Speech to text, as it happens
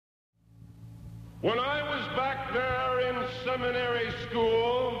When I was back there in seminary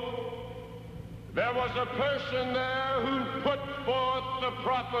school, there was a person there who put forth the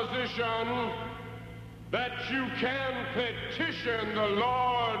proposition that you can petition the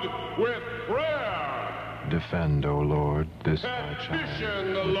Lord with prayer. Defend, O Lord, this thy Petition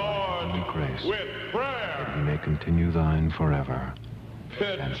child the with Lord thy holy grace, with that prayer. he may continue thine forever.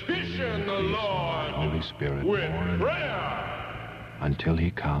 Petition the Lord Holy Spirit with more and more, prayer. until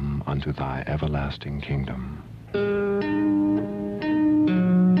he come unto thy everlasting kingdom.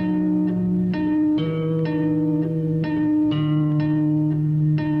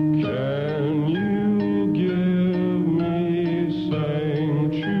 Can you give me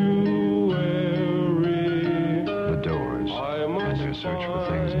sanctuary? The Doors, and their search for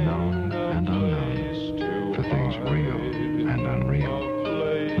things known and unknown, for things real and unreal.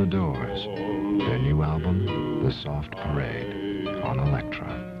 The Doors, their new album, The Soft Parade, on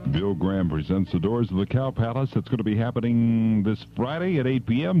Elektra. Bill Graham presents The Doors of the Cow Palace. It's going to be happening this Friday at 8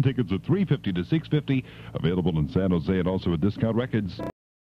 p.m. Tickets are $350 to $650. Available in San Jose and also at Discount Records.